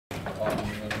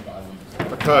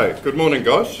Okay, good morning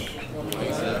guys.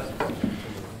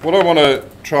 What I want to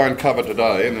try and cover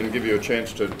today, and then give you a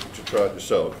chance to try it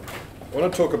yourself, I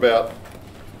want to talk about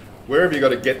where have you got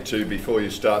to get to before you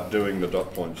start doing the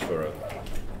dot points for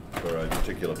a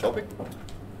particular topic.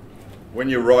 When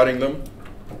you're writing them,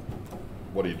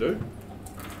 what do you do?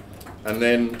 And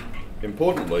then,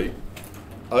 importantly,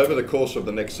 over the course of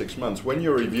the next 6 months, when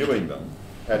you're reviewing them,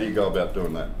 how do you go about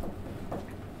doing that?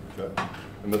 Okay.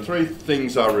 And the three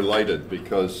things are related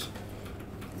because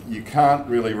you can't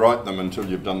really write them until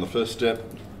you've done the first step.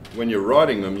 When you're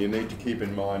writing them, you need to keep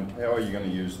in mind, how are you going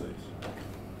to use these?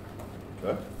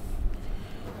 Okay.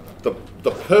 The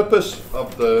purpose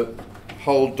of the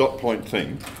whole dot point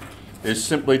thing is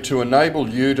simply to enable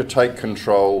you to take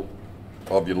control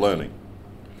of your learning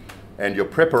and your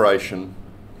preparation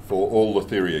for all the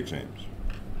theory exams.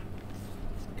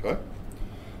 Okay?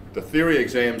 The theory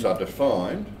exams are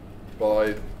defined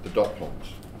by the dot points.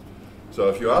 So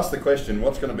if you ask the question,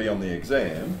 what's going to be on the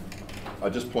exam, I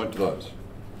just point to those.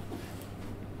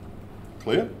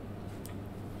 Clear?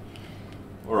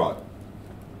 All right.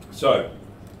 So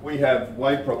we have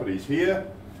wave properties here.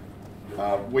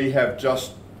 We have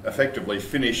just effectively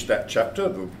finished that chapter,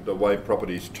 the wave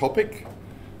properties topic.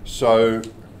 So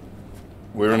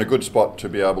we're in a good spot to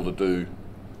be able to do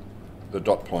the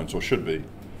dot points, or should be,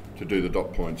 to do the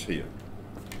dot points here.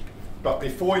 But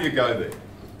before you go there,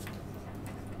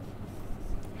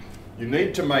 you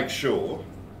need to make sure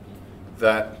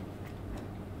that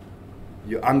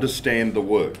you understand the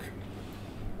work,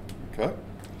 okay?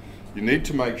 You need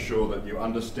to make sure that you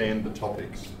understand the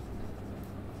topics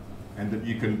and that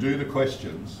you can do the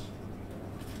questions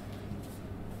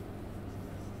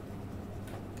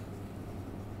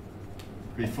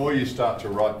before you start to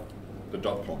write the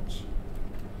dot points.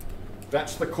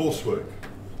 That's the coursework.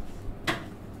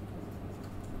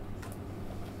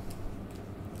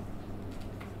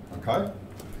 Okay?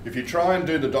 If you try and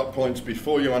do the dot points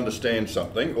before you understand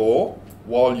something, or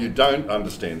while you don't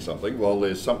understand something, while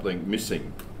there's something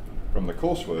missing from the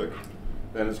coursework,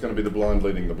 then it's going to be the blind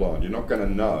leading the blind. You're not going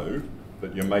to know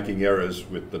that you're making errors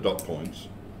with the dot points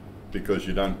because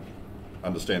you don't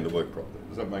understand the work properly.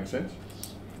 Does that make sense?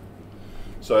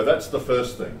 So that's the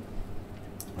first thing.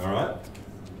 All right?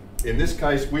 In this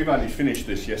case, we've only finished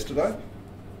this yesterday.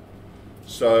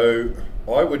 So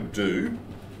I would do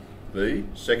the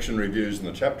section reviews and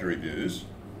the chapter reviews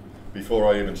before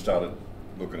I even started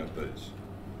looking at these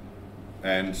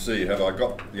and see, have I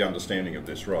got the understanding of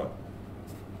this right?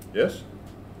 Yes?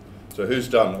 So who's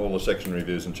done all the section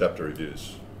reviews and chapter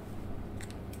reviews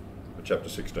for chapter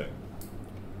 16?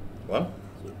 One?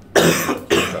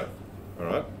 Okay, all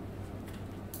right.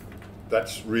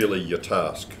 That's really your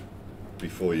task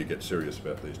before you get serious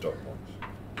about these dot points.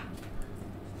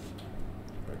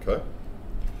 Okay?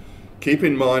 Keep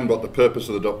in mind what the purpose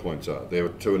of the dot points are. They're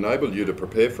to enable you to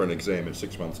prepare for an exam in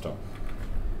 6 months' time.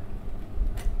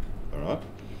 All right?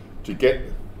 To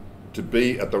get to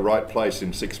be at the right place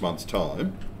in 6 months'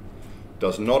 time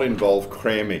does not involve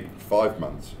cramming 5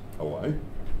 months away,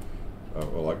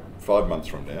 or like 5 months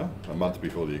from now, a month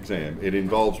before the exam. It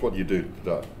involves what you do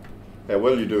today. How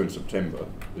well you do in September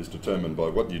is determined by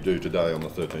what you do today on the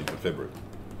 13th of February.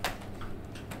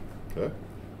 Okay?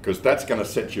 Because that's going to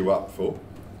set you up for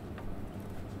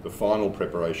the final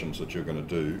preparations that you're going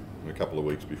to do in a couple of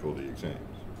weeks before the exams.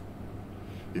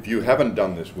 If you haven't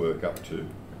done this work up to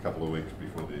a couple of weeks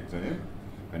before the exam,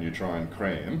 and you try and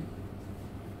cram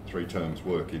 3 terms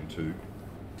work into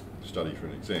study for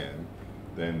an exam,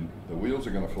 then the wheels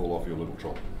are going to fall off your little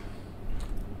trolley.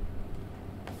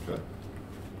 Okay?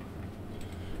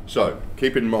 So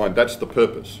keep in mind that's the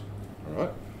purpose. All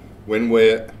right? When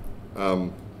we're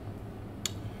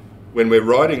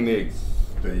writing the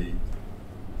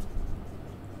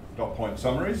dot point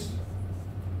summaries,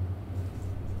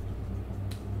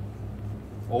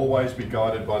 always be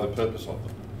guided by the purpose of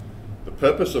them. The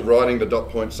purpose of writing the dot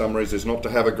point summaries is not to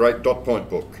have a great dot point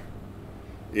book.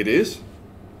 It is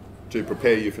to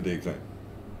prepare you for the exam.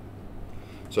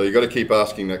 So you've got to keep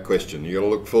asking that question. You've got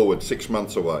to look forward 6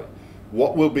 months away.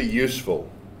 What will be useful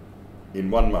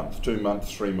in 1 month, 2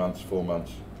 months, 3 months, 4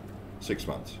 months, 6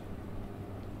 months?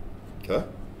 Okay?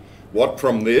 What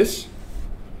from this?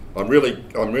 I'm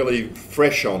really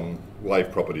fresh on wave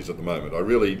properties at the moment.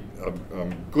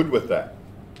 I'm good with that.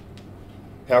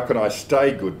 How can I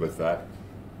stay good with that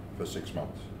for 6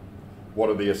 months? What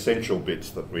are the essential bits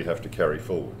that we have to carry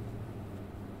forward?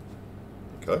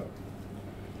 Okay?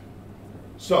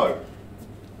 So,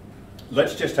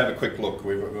 let's just have a quick look.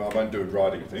 I won't do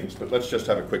writing things, but let's just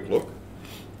have a quick look.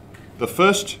 The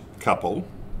first couple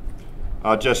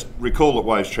just recall that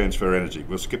waves transfer energy.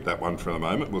 We'll skip that one for the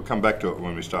moment. We'll come back to it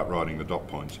when we start writing the dot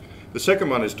points. The second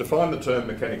one is define the term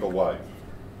mechanical wave.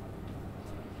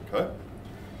 Okay?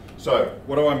 So,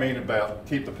 what do I mean about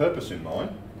keep the purpose in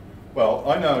mind? Well,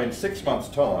 I know in 6 months'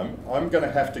 time, I'm going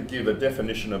to have to give a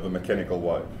definition of a mechanical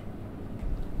wave.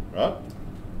 Right?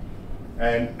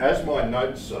 And as my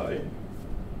notes say,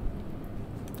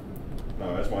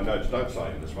 no, as my notes don't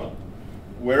say in this one,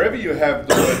 wherever you have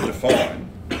the word define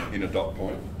in a dot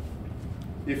point,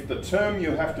 if the term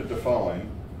you have to define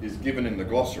is given in the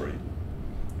glossary,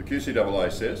 the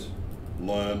QCAA says,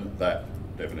 learn that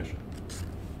definition.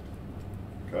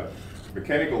 Okay?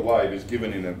 Mechanical wave is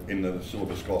given in the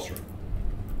syllabus glossary.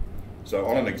 So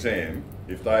on an exam,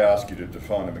 if they ask you to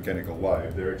define a mechanical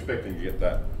wave, they're expecting you to get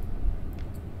that.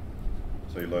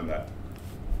 So you learn that.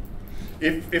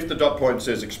 If the dot point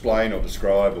says explain or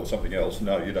describe or something else,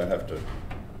 no, you don't have to.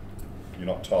 You're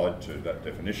not tied to that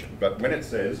definition. But when it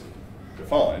says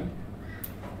define,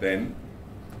 then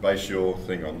base your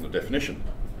thing on the definition.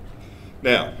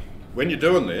 Now, when you're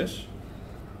doing this,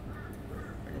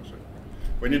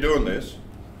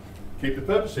 keep the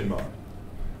purpose in mind.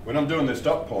 When I'm doing this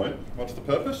dot point, what's the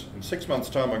purpose? In 6 months'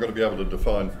 time, I've got to be able to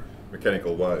define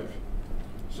mechanical wave.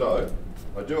 So,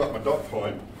 I do up my dot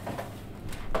point,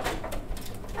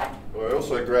 but I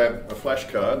also grab a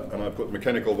flashcard and I put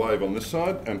mechanical wave on this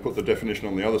side and put the definition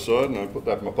on the other side and I put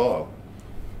that in my pile.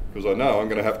 Because I know I'm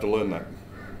going to have to learn that.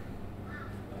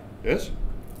 Yes?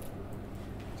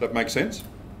 Does that make sense?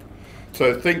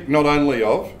 So think not only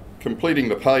of completing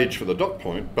the page for the dot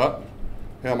point, but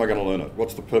how am I going to learn it?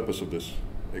 What's the purpose of this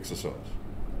exercise?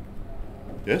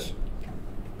 Yes?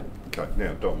 Okay,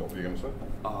 now Dom, what were you going to say?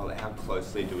 How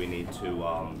closely do we need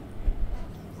to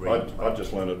read? I'd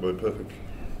just learn it word perfect.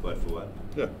 Word for word?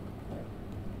 Yeah.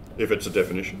 If it's a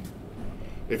definition.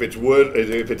 If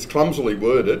it's clumsily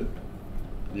worded,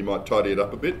 you might tidy it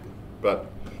up a bit, but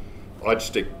I'd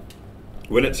stick,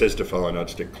 when it says define, I'd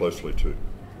stick closely to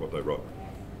what they write.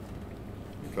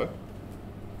 Okay?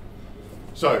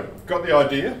 So, got the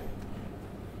idea?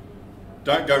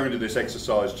 Don't go into this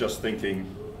exercise just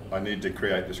thinking, I need to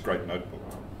create this great notebook,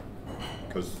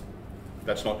 because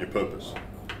that's not your purpose.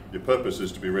 Your purpose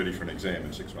is to be ready for an exam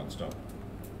in 6 months' time.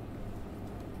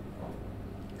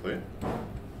 Clear?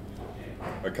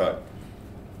 Okay.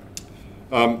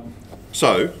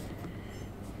 So,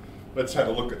 let's have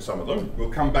a look at some of them. We'll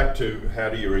come back to how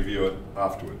do you review it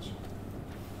afterwards.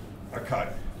 Okay.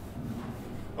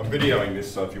 I'm videoing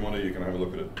this, so if you want to, you can have a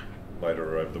look at it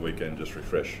later or over the weekend, just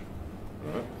refresh.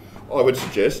 All right. I would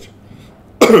suggest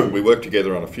we work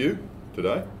together on a few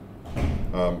today.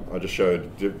 I just showed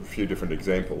a few different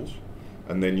examples,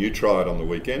 and then you try it on the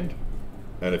weekend,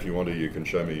 and if you want to, you can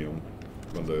show me on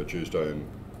Monday or Tuesday, and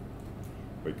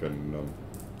we can,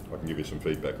 I can give you some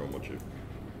feedback on what you've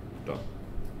done.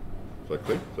 Is that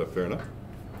clear? Is that fair enough?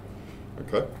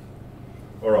 Okay.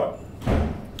 All right.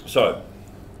 So,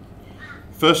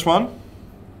 first one,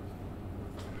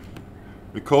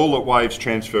 recall that waves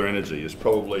transfer energy is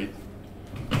probably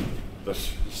the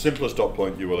simplest dot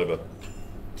point you will ever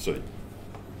see.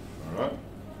 All right.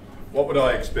 What would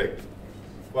I expect?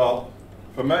 Well,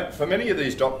 for many of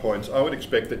these dot points, I would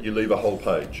expect that you leave a whole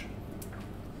page.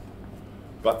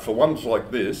 But for ones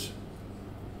like this,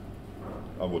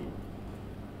 I wouldn't.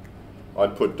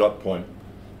 I'd put dot point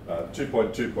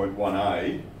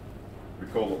 2.2.1a,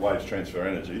 recall that waves transfer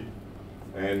energy,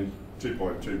 and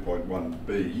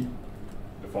 2.2.1b,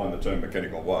 define the term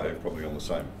mechanical wave, probably on the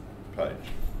same page,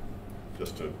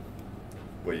 just to,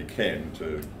 where you can,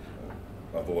 to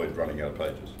avoid running out of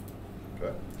pages.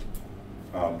 Okay.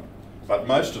 But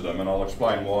most of them, and I'll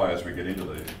explain why as we get into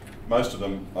these, most of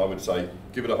them I would say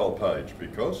give it a whole page,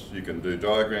 because you can do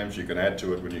diagrams, you can add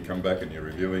to it when you come back and you're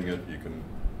reviewing it, you can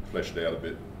flesh it out a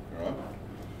bit, all right?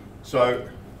 So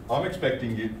I'm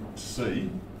expecting you to see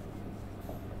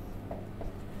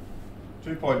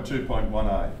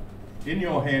 2.2.1a. In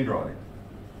your handwriting,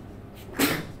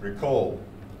 recall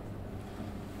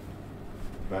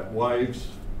that waves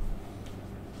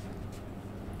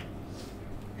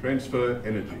transfer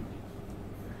energy.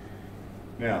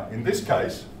 Now, in this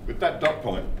case, with that dot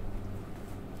point,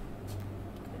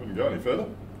 I wouldn't go any further.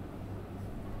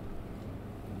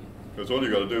 Because all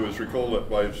you've got to do is recall that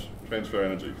waves transfer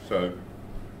energy. So,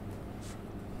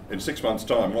 in 6 months'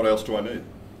 time, what else do I need?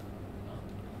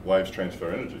 Waves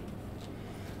transfer energy.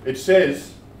 It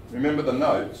says, remember the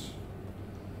notes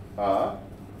are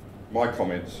my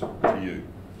comments to you.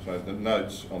 So the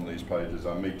notes on these pages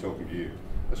are me talking to you.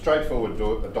 A straightforward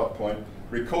dot point.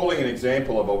 Recalling an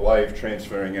example of a wave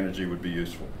transferring energy would be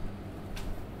useful.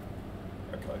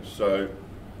 Okay, so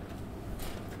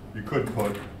you could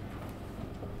put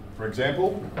For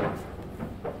example,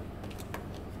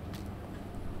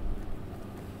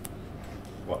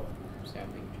 what?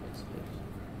 Sampling transfers.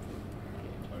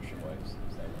 Ocean waves.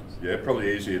 Yeah,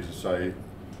 probably easier to say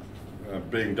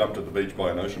being dumped at the beach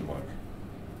by an ocean wave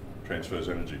transfers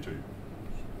energy to you.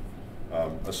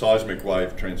 A seismic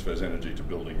wave transfers energy to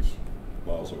buildings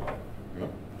miles away. You know?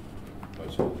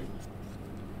 Those sort of things.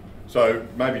 So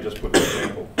maybe just put an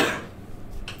example.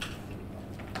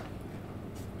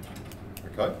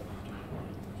 Okay.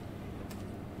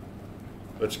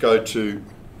 Let's go to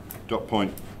dot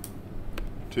point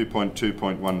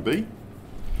 2.2.1b.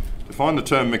 Define the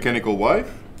term mechanical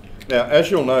wave. Now,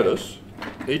 as you'll notice,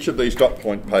 each of these dot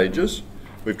point pages,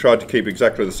 we've tried to keep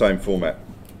exactly the same format.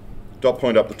 Dot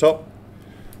point up the top,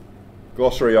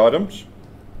 glossary items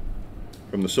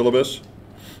from the syllabus.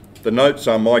 The notes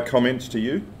are my comments to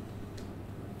you.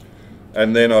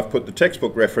 And then I've put the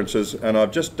textbook references and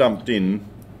I've just dumped in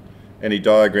any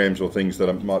diagrams or things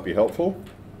that might be helpful.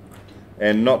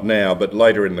 And not now, but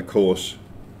later in the course,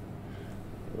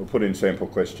 we'll put in sample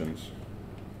questions.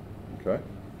 Okay.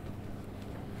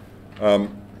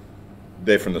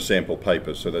 They're from the sample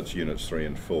papers, so that's units 3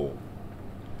 and 4.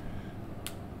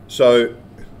 So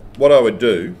what I would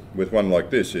do with one like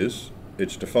this is,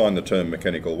 it's define the term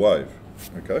mechanical wave.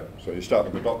 Okay, so you start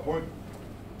with the dot point.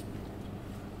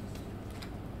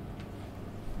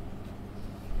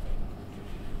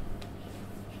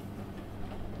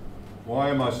 Why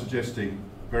am I suggesting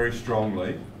very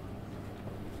strongly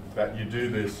that you do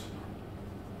this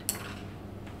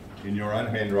in your own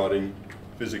handwriting,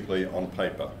 physically on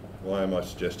paper? Why am I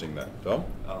suggesting that, Tom?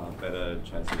 Better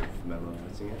chance of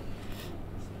memorizing it.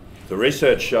 The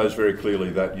research shows very clearly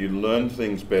that you learn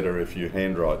things better if you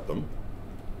handwrite them.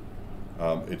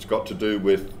 It's got to do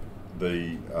with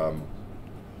the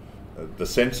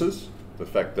senses, the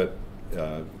fact that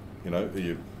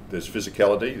there's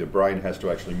physicality. The brain has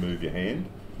to actually move your hand,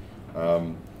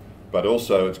 but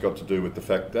also it's got to do with the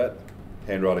fact that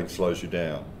handwriting slows you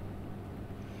down.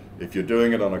 If you're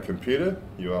doing it on a computer,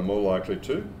 you are more likely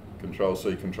to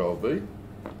Control-C, Control-V,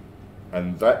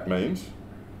 and that means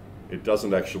it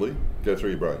doesn't actually go through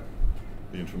your brain.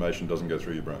 The information doesn't go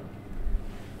through your brain.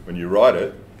 When you write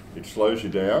it, it slows you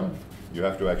down. You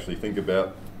have to actually think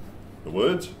about the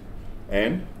words,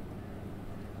 and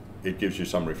it gives you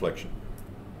some reflection.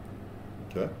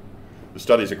 Okay? The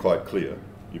studies are quite clear.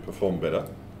 You perform better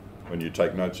when you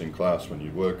take notes in class, when you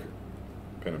work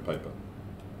pen and paper,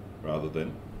 rather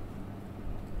than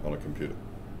on a computer.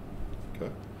 Okay?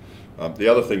 The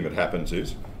other thing that happens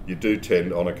is, you do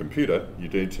tend, on a computer, you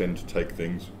do tend to take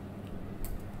things,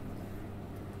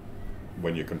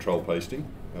 when you're control pasting,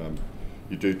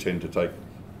 you do tend to take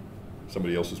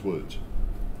somebody else's words.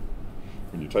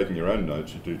 When you're taking your own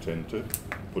notes, you do tend to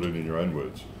put it in your own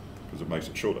words, because it makes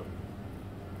it shorter.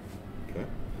 Okay?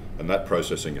 And that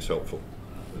processing is helpful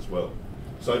as well.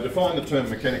 So define the term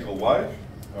mechanical wave,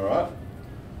 all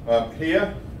right?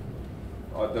 Here,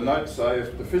 the notes say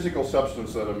if the physical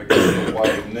substance that a mechanical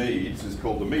wave needs is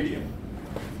called the medium.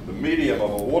 The medium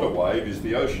of a water wave is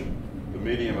the ocean. The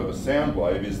medium of a sound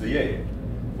wave is the air,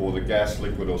 or the gas,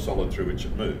 liquid or solid through which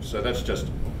it moves. So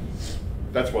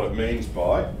that's what it means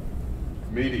by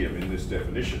medium in this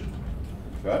definition.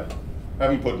 Okay? I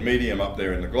haven't put medium up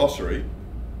there in the glossary,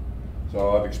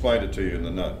 so I've explained it to you in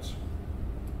the notes.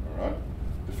 All right?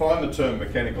 Define the term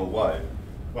mechanical wave.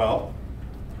 Well,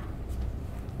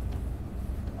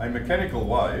 a mechanical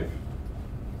wave,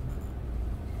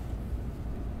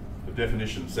 the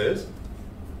definition says,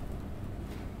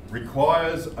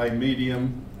 requires a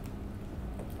medium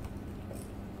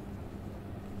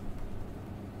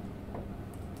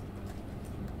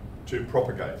to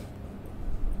propagate.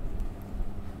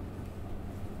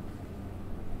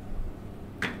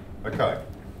 Okay,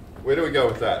 where do we go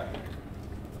with that?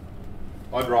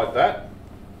 I'd write that.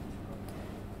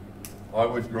 I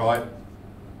would write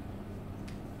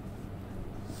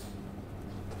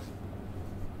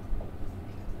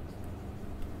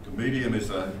the medium is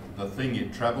the thing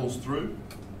it travels through.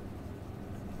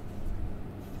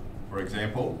 For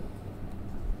example,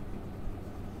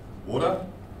 water.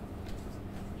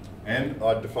 And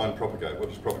I'd define propagate. What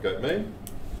does propagate mean?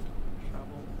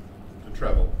 Travel. To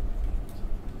travel.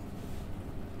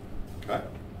 Okay?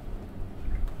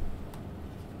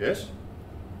 Yes?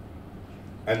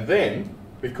 And then,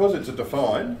 because it's a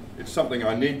define, it's something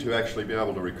I need to actually be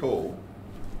able to recall,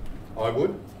 I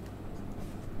would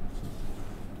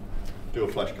do a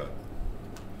flashcode.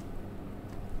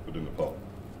 Put in the pot.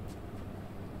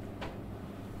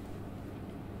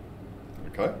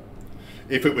 Okay?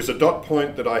 If it was a dot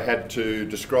point that I had to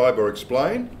describe or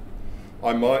explain,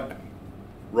 I might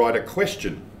write a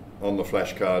question on the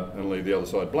flashcard and leave the other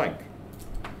side blank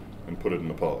and put it in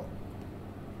the pile.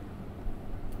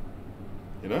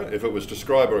 You know, if it was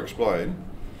describe or explain,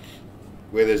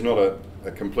 where there's not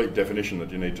a complete definition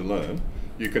that you need to learn,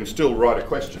 you can still write a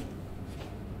question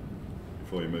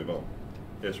before you move on.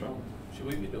 Yes, Ron? Should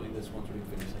we be doing this once we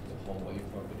finish like the whole wave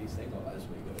properties thing, or as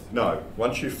we go? No,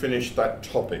 once you finish that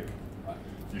topic, Right.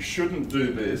 you shouldn't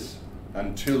do this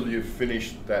until you've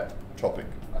finished that topic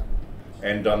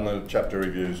and done the chapter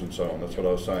reviews and so on. That's what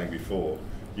I was saying before.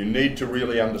 You need to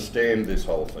really understand this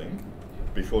whole thing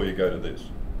before you go to this.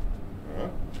 All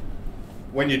right?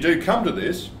 When you do come to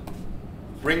this,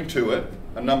 bring to it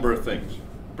a number of things.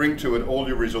 Bring to it all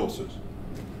your resources.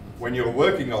 When you're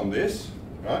working on this,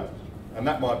 right, and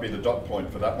that might be the dot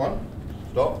point for that one,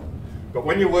 stop. But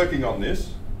when you're working on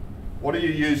this, what are you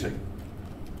using?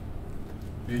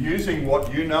 You're using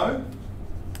what you know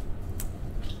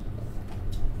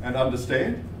and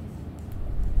understand.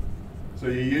 So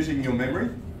you're using your memory.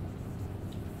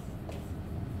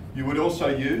 You would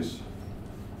also use,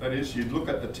 that is, you'd look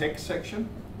at the text section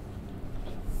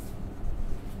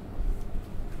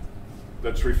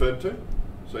that's referred to.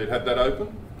 So you'd have that open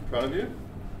in front of you.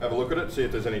 Have a look at it, see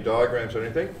if there's any diagrams or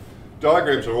anything.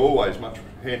 Diagrams are always much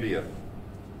handier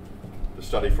to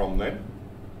study from then.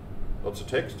 Lots of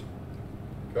text.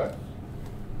 Okay.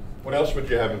 What else would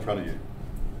you have in front of you?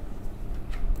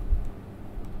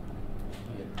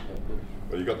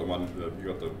 Well, you got the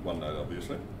OneNote,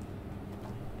 obviously.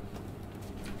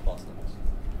 Plus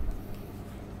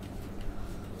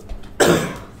notes.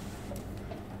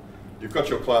 You've got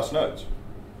your class notes.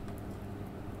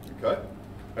 Okay.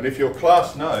 And if your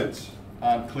class notes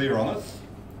aren't clear on it,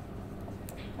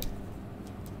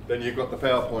 then you've got the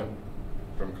PowerPoint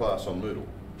from class on Moodle.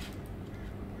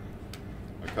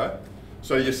 Okay?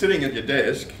 So you're sitting at your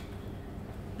desk,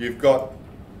 you've got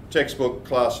textbook,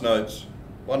 class notes,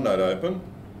 OneNote open,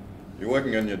 you're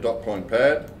working on your dot point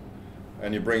pad,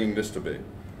 and you're bringing this to bear.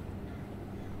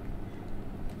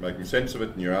 Making sense of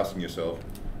it, and you're asking yourself,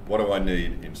 what do I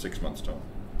need in 6 months' time?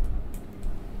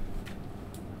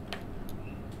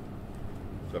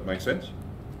 Does that make sense?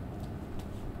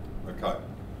 Okay.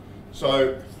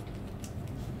 So,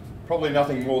 probably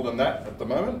nothing more than that at the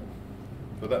moment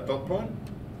for that dot point.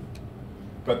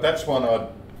 But that's one I'd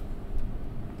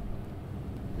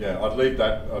leave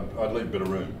that, I'd leave a bit of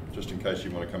room, just in case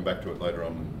you want to come back to it later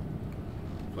on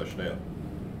and flesh it out.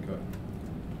 Okay.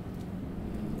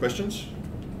 Questions?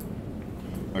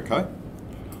 Okay.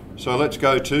 So let's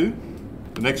go to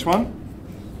the next one.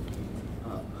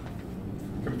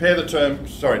 Compare the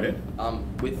terms, sorry Ned.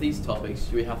 With these topics,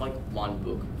 do we have like one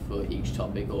book for each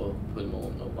topic, or put them all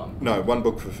in one book? No, one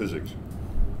book for physics.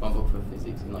 One book for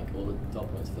physics and like all the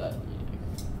dot points for that.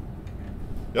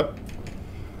 Yep.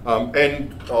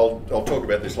 And I'll talk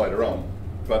about this later on,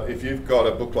 but if you've got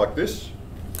a book like this,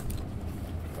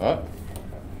 right,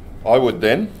 I would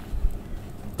then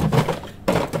go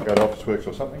to Officeworks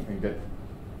or something and get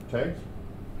tags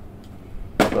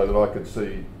so that I could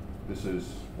see this is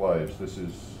waves, this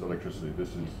is electricity, this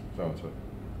is so and so,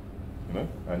 you know,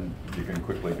 and you can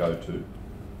quickly go to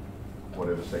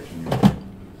whatever section you want.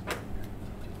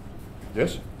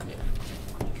 Yes? Yeah.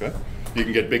 Okay. You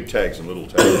can get big tags and little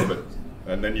tags, but,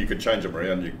 and then you can change them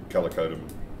around, you colour code them,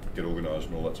 get organised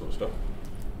and all that sort of stuff.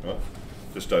 Right?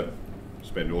 Just don't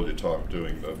spend all your time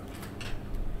doing the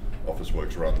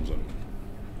Officeworks runs and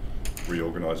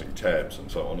reorganising tabs and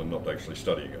so on and not actually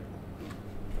studying it.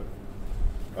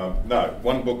 No,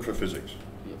 one book for physics.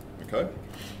 Yeah. Okay?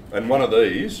 And one of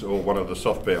these, or one of the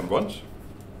soft-bound ones,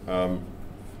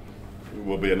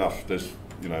 will be enough. There's,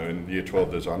 you know, in year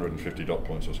 12 there's 150 dot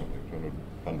points or something,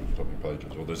 100 something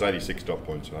pages, or there's 86 dot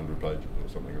points and 100 pages or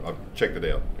something. I've checked it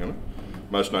out, you know.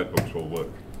 Most notebooks will work.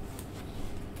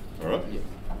 All right? Yeah.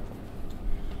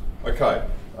 Okay,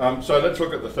 so let's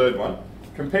look at the third one.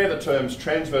 Compare the terms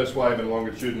transverse wave and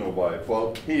longitudinal wave.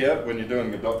 Well, here, when you're doing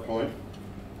the dot point,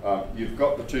 you've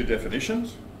got the two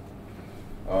definitions.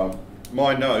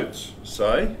 My notes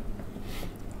say,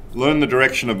 learn the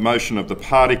direction of motion of the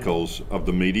particles of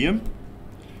the medium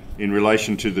in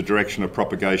relation to the direction of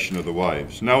propagation of the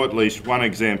waves. Know at least one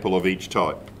example of each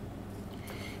type.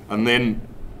 And then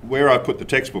where I put the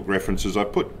textbook references, I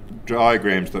put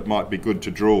diagrams that might be good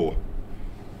to draw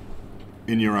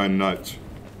in your own notes.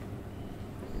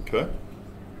 Okay?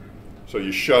 So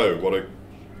you show what a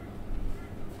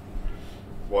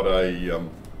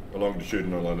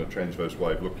longitudinal and a transverse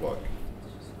wave look like,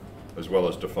 as well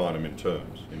as define them in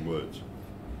terms, in words.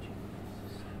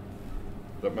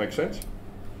 Does that make sense?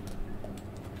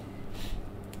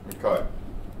 Okay.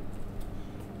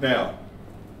 Now,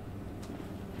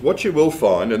 what you will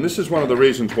find, and this is one of the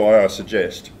reasons why I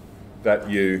suggest that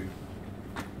you,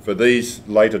 for these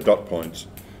later dot points,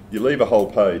 you leave a whole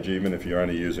page even if you're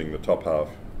only using the top half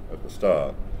at the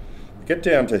start. Get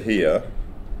down to here,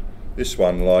 this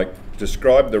one, like,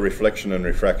 describe the reflection and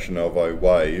refraction of a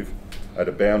wave at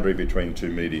a boundary between two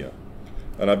media.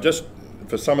 And I've just,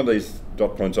 for some of these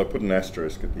dot points, I've put an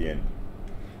asterisk at the end.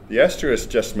 The asterisk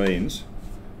just means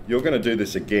you're going to do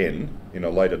this again in a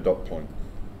later dot point.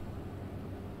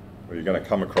 Or you're going to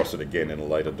come across it again in a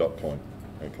later dot point,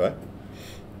 okay?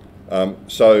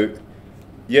 So,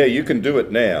 yeah, you can do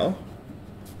it now,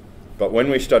 but when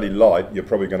we study light, you're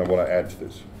probably going to want to add to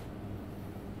this.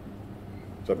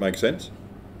 Does that make sense?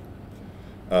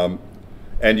 And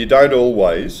you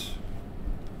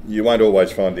won't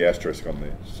always find the asterisk on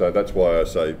there. So that's why I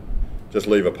say just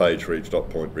leave a page for each dot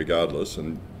point regardless,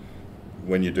 and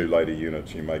when you do later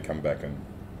units, you may come back and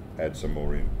add some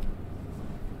more in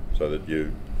so that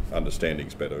your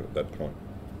understanding's better at that point.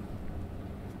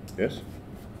 Yes?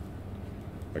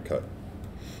 Okay.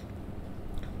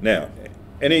 Now,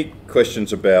 any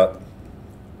questions about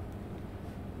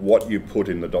what you put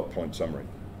in the dot point summary?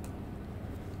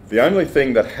 The only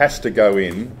thing that has to go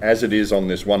in, as it is on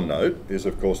this OneNote, is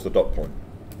of course the dot point.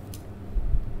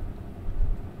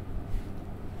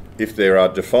 If there are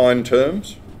defined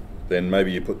terms, then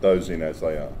maybe you put those in as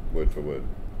they are, word for word.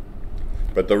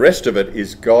 But the rest of it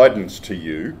is guidance to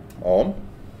you on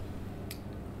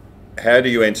how do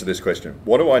you answer this question?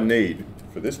 What do I need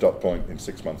for this dot point in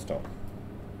 6 months' time?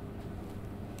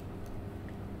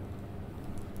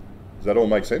 Does that all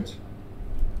make sense?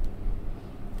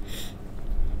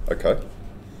 Okay.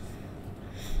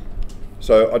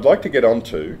 So I'd like to get on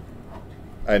to,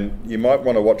 and you might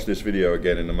want to watch this video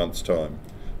again in a month's time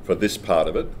for this part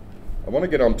of it. I want to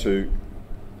get on to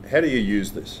how do you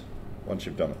use this once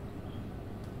you've done it.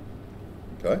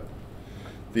 Okay?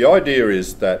 The idea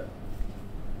is that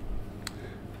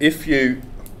if you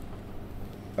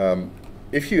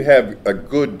have a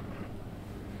good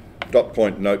dot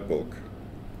point notebook,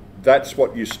 that's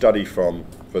what you study from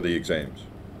for the exams.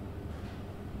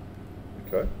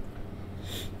 Okay?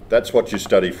 That's what you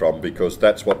study from because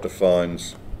that's what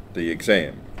defines the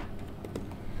exam.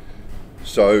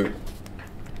 So,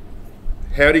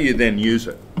 how do you then use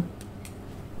it?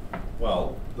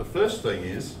 Well, the first thing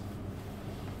is,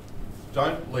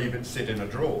 don't leave it sit in a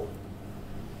drawer.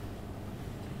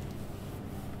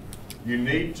 You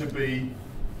need to be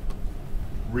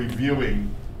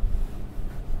reviewing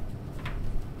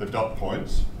the dot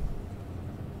points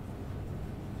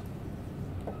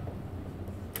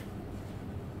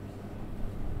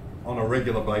on a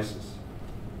regular basis.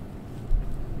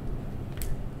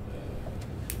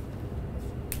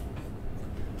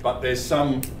 But there's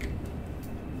some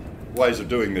ways of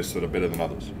doing this that are better than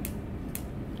others.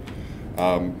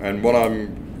 And what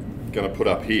I'm going to put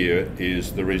up here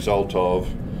is the result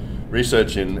of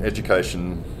research in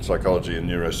education, psychology and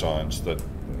neuroscience that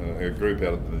a group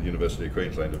out of the University of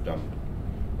Queensland have done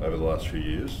over the last few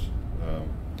years.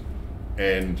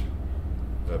 And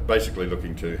basically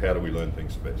looking to how do we learn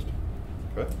things the best.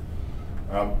 Okay?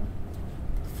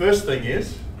 First thing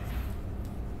is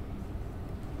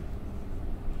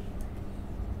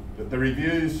that the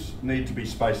reviews need to be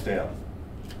spaced out.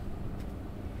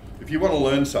 If you want to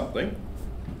learn something,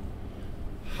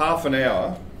 half an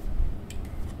hour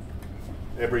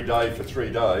every day for 3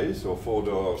 days or 4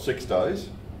 or 6 days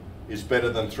is better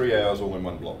than 3 hours all in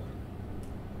one block.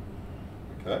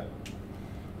 Okay?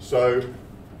 So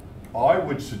I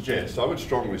would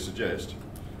strongly suggest,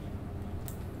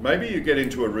 maybe you get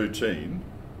into a routine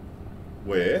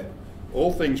where,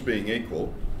 all things being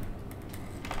equal,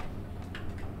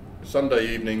 Sunday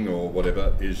evening or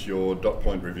whatever is your dot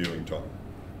point reviewing time.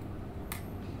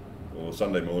 Or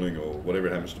Sunday morning or whatever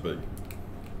it happens to be.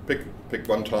 Pick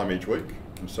one time each week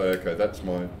and say, okay, that's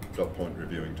my dot point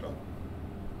reviewing time.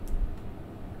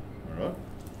 All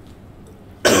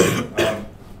right?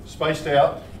 Spaced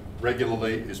out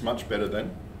regularly is much better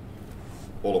than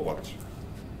all at once.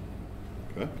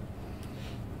 Okay?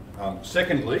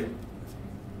 Secondly,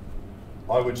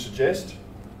 I would suggest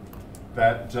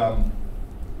that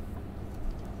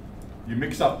you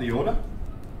mix up the order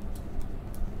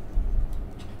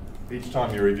each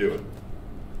time you review it.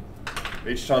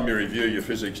 Each time you review your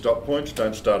physics dot points,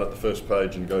 don't start at the first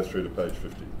page and go through to page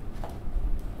 50.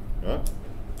 Right?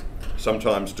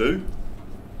 Sometimes do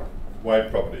wave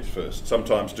properties first,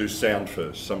 sometimes do sound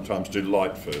first, sometimes do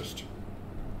light first.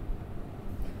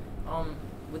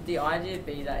 Would the idea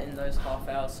be that in those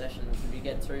half-hour sessions, would you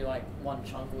get through like one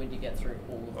chunk, or would you get through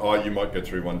all of them? Oh, you might get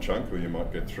through one chunk, or you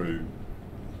might get through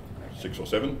 6 or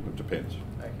 7, it depends.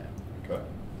 Okay. Okay.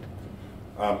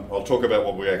 I'll talk about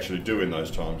what we actually do in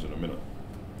those times in a minute.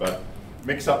 But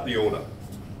mix up the order.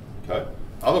 Okay.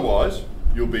 Otherwise,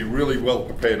 you'll be really well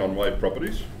prepared on wave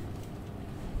properties,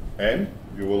 and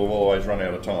you will always run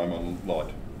out of time on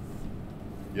light.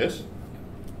 Yes?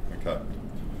 Okay.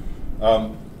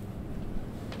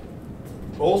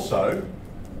 Also,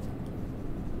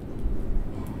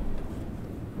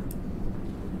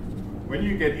 when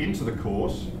you get into the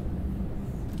course,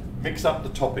 mix up the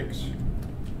topics.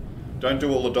 Don't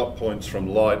do all the dot points from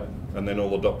light and then all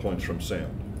the dot points from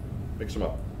sound. Mix them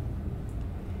up.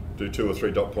 Do 2 or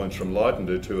 3 dot points from light and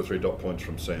do 2 or 3 dot points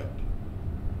from sound.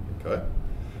 Okay?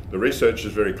 The research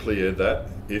is very clear that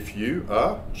if you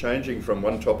are changing from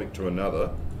one topic to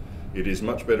another, it is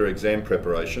much better exam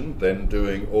preparation than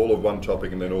doing all of one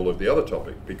topic and then all of the other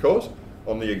topic, because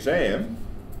on the exam,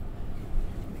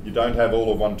 you don't have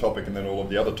all of one topic and then all of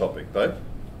the other topic. They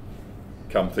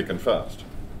come thick and fast.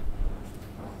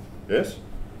 Yes?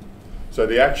 So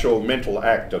the actual mental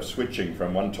act of switching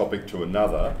from one topic to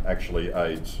another actually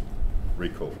aids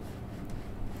recall.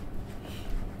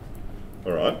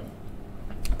 All right.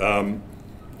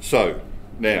 So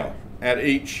now, at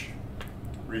each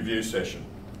review session,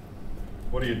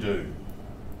 what do?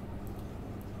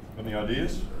 Any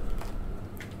ideas?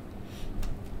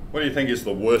 What do you think is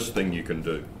the worst thing you can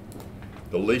do?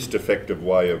 The least effective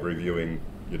way of reviewing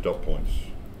your dot points?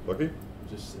 Lucky?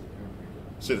 Just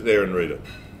sit there and read it.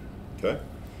 Sit there and read it. Okay?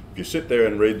 If you sit there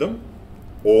and read them,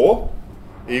 or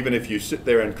even if you sit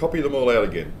there and copy them all out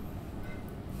again,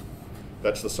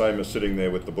 that's the same as sitting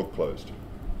there with the book closed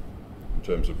in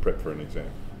terms of prep for an exam.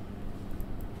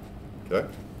 Okay?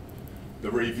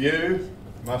 The review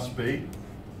must be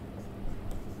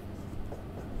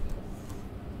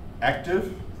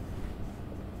active,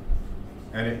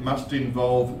 and it must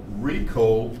involve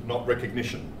recall, not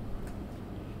recognition.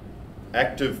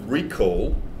 Active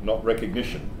recall, not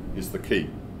recognition, is the key.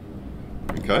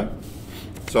 Okay?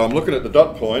 So I'm looking at the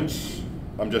dot points,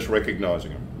 I'm just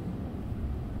recognising them.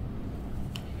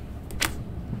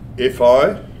 If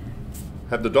I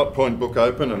have the dot point book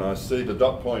open and I see the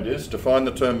dot point is to find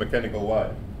the term mechanical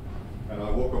wave, and I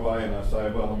walk away and I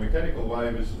say, well, a mechanical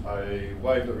wave is a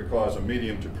wave that requires a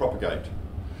medium to propagate.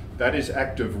 That is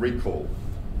active recall.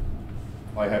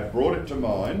 I have brought it to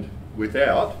mind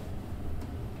without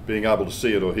being able to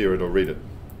see it or hear it or read it.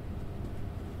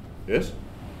 Yes?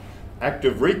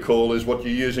 Active recall is what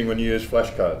you're using when you use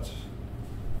flashcards.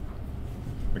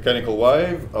 Mechanical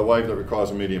wave, a wave that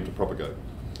requires a medium to propagate.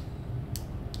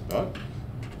 Right?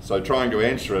 So trying to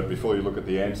answer it before you look at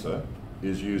the answer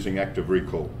is using active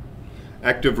recall.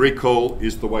 Active recall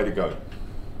is the way to go.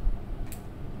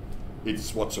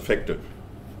 It's what's effective.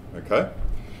 Okay?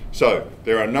 So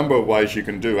there are a number of ways you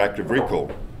can do active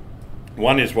recall.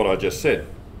 One is what I just said.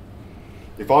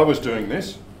 If I was doing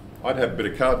this, I'd have a bit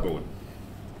of cardboard.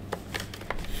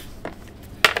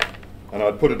 And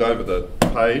I'd put it over the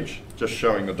page, just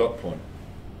showing the dot point.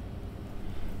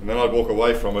 And then I'd walk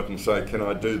away from it and say, can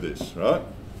I do this, right?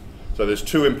 So there's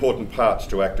 2 important parts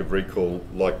to active recall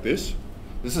like this.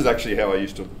 This is actually how I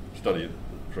used to study it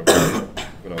from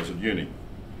when I was at uni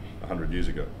 100 years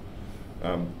ago.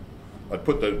 I'd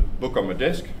put the book on my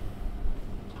desk,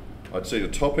 I'd see the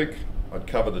topic, I'd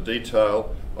cover the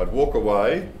detail, I'd walk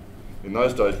away. In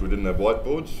those days we didn't have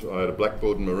whiteboards. I had a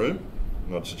blackboard in my room,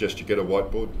 and I'd suggest you get a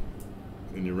whiteboard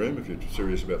in your room if you're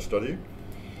serious about studying.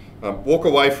 Walk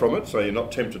away from it so you're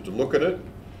not tempted to look at it.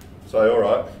 Say, all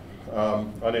right,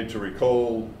 I need to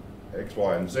recall X,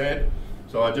 Y, and Z.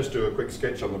 So I just do a quick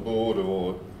sketch on the board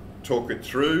or talk it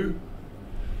through.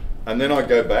 And then I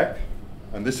go back,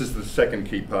 and this is the second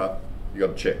key part, you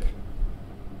got to check.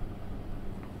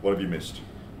 What have you missed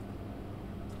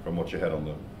from what you had on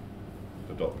the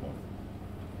dot point?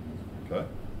 Okay.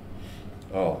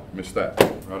 Oh, missed that.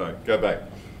 Righto, go back.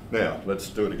 Now, let's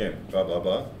do it again. Blah, blah,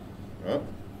 blah. Right?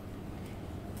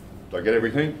 Did I get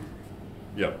everything?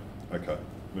 Yep. Okay.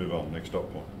 Move on. Next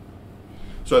dot point.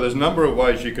 So there's a number of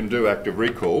ways you can do active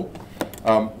recall.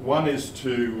 One is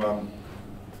to,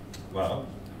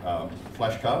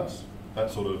 flashcards, that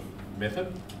sort of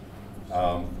method.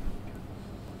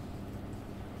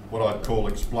 What I'd call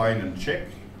explain and check.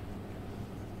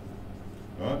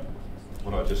 Right?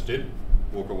 What I just did.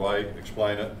 Walk away,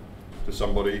 explain it to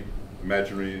somebody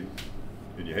imaginary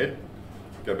in your head.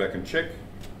 Go back and check.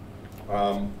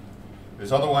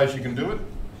 There's other ways you can do it.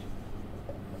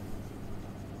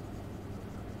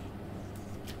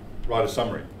 Write a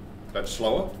summary. That's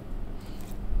slower.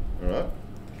 All right.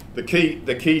 The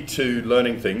key to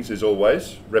learning things is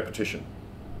always repetition.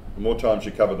 The more times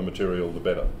you cover the material, the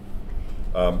better.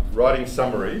 Writing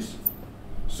summaries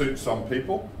suits some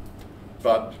people,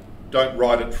 but don't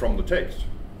write it from the text.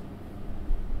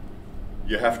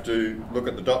 you have to look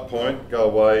at the dot point, go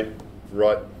away,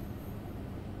 write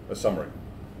a summary.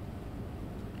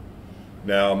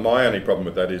 Now, my only problem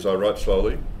with that is I write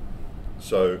slowly,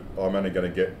 so I'm only going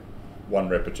to get one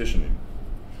repetition in.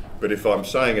 But if I'm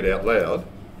saying it out loud,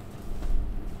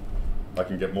 I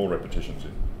can get more repetitions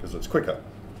in because it's quicker.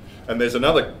 And there's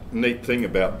another neat thing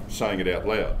about saying it out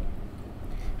loud.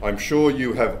 I'm sure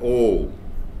you have all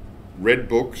read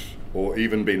books or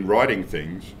even been writing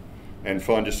things and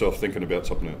find yourself thinking about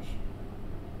something else.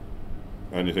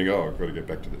 And you think, oh, I've got to get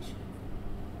back to this.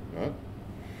 Right?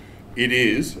 It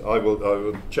is, I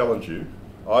will challenge you,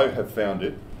 I have found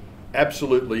it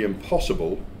absolutely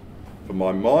impossible for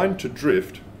my mind to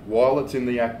drift while it's in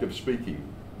the act of speaking.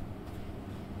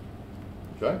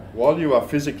 Okay? While you are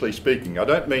physically speaking, I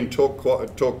don't mean talk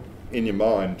in your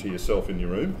mind to yourself in your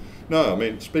room. No, I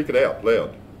mean speak it out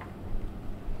loud.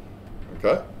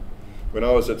 Okay? When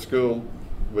I was at school,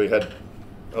 we had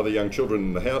other young children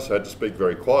in the house. I had to speak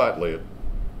very quietly at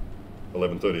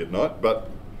 11:30 at night, but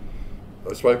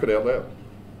I spoke it out loud.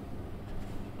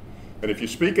 And if you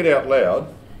speak it out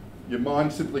loud, your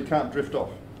mind simply can't drift off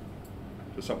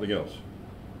to something else.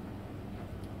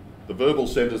 The verbal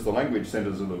centres, the language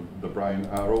centres of the brain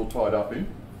are all tied up in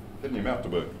getting your mouth to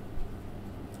work.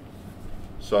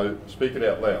 So speak it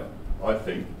out loud, I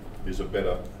think, is a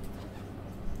better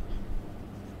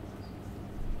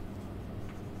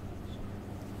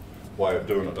way of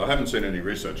doing it. I haven't seen any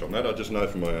research on that. I just know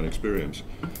from my own experience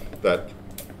that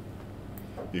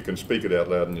you can speak it out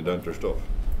loud and you don't drift off.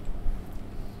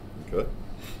 Okay?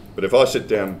 But if I sit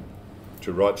down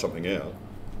to write something out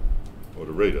or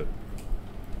to read it,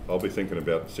 I'll be thinking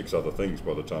about 6 other things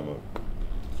by the time I'm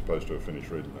supposed to have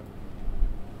finished reading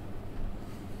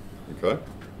that. Okay?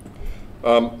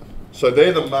 So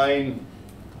they're the main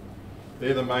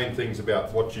things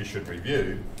about what you should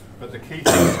review, but the key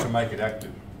thing is to make it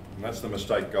active. And that's the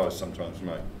mistake guys sometimes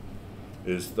make,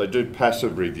 is they do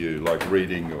passive review, like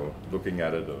reading or looking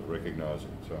at it or recognising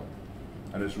and so on.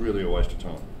 And it's really a waste of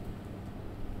time.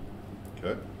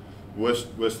 Okay?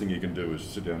 Worst thing you can do is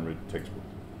sit down and read a textbook.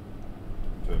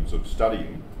 In terms of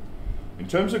studying. In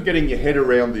terms of getting your head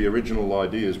around the original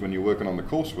ideas when you're working on the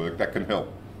coursework, that can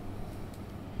help.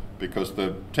 Because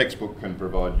the textbook can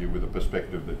provide you with a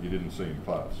perspective that you didn't see in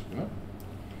class, you know?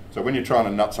 So when you're trying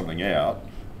to nut something out,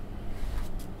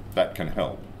 that can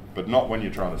help, but not when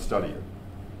you're trying to study it.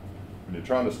 When you're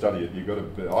trying to study it, you've got to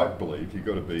be, I believe you've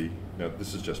got to be, now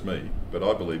this is just me, but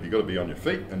I believe you've got to be on your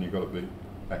feet and you've got to be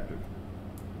active.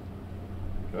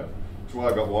 Okay? That's why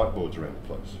I've got whiteboards around the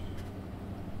place.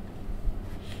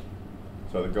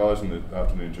 So the guys in the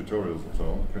afternoon tutorials and so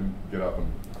on can get up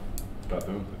and start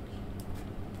doing things.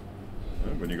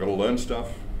 And when you've got to learn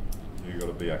stuff, you've got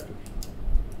to be active.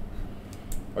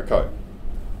 Okay.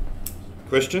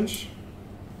 Questions?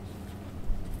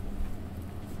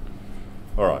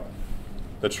 All right,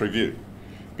 let's review.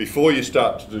 Before you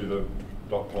start to do the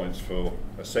dot points for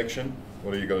a section,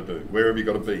 what have you got to do? Where have you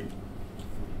got to be?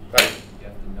 Hey. You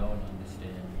have to know and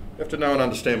understand. You have to know and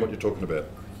understand what you're talking about.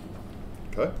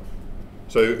 Okay?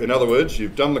 So in other words,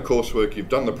 you've done the coursework, you've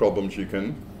done the problems, you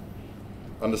can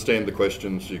understand the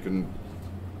questions, you've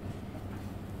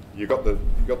got the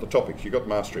topics, you've got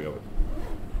mastery of it.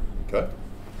 Okay?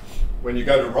 When you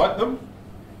go to write them,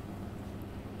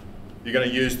 you're going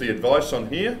to use the advice on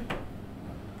here,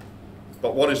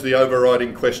 but what is the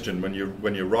overriding question when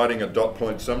you're writing a dot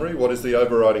point summary? What is the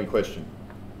overriding question?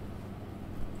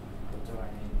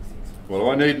 What do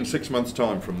I need in 6 months'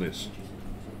 time from this?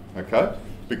 Okay?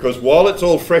 Because while it's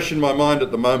all fresh in my mind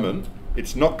at the moment,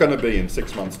 it's not going to be in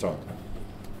 6 months' time.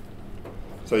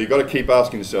 So you've got to keep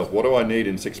asking yourself, what do I need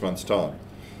in 6 months' time?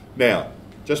 Now,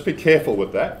 just be careful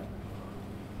with that.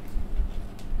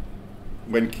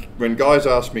 When guys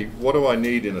ask me, what do I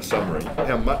need in a summary?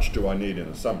 How much do I need in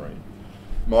a summary?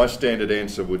 My standard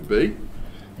answer would be,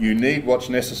 you need what's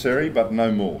necessary, but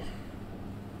no more.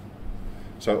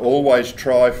 So always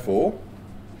try for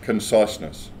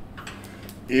conciseness.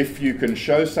 If you can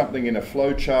show something in a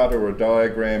flow chart or a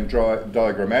diagram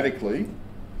diagrammatically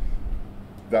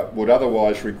that would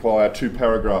otherwise require 2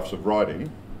 paragraphs of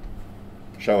writing,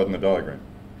 show it in the diagram.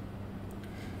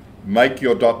 Make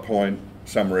your dot point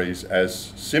summaries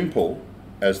as simple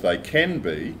as they can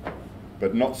be,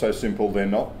 but not so simple they're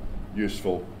not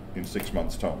useful in 6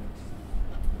 months' time.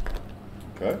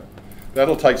 Okay?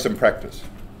 That'll take some practice.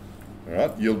 All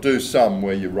right? You'll do some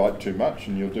where you write too much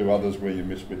and you'll do others where you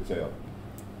miss bits out.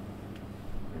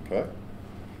 Okay?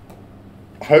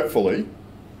 Hopefully,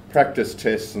 practice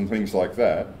tests and things like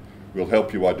that will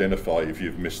help you identify if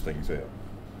you've missed things out.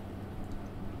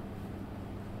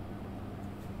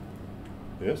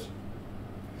 Yes?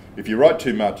 If you write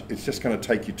too much, it's just going to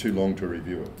take you too long to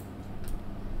review it.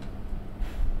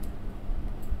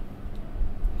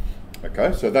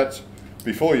 Okay, so that's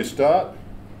before you start,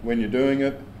 when you're doing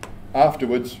it.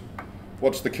 Afterwards,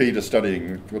 what's the key to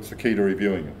studying? What's the key to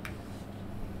reviewing it?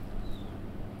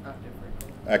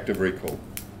 Active recall.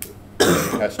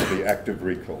 It has to be active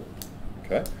recall.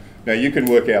 Okay. Now you can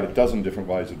work out a dozen different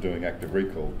ways of doing active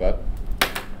recall, but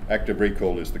active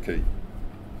recall is the key.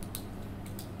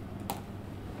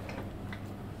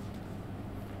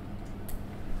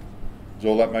 Does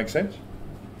all that make sense?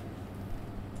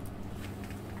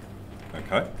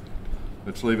 Okay.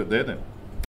 Let's leave it there then.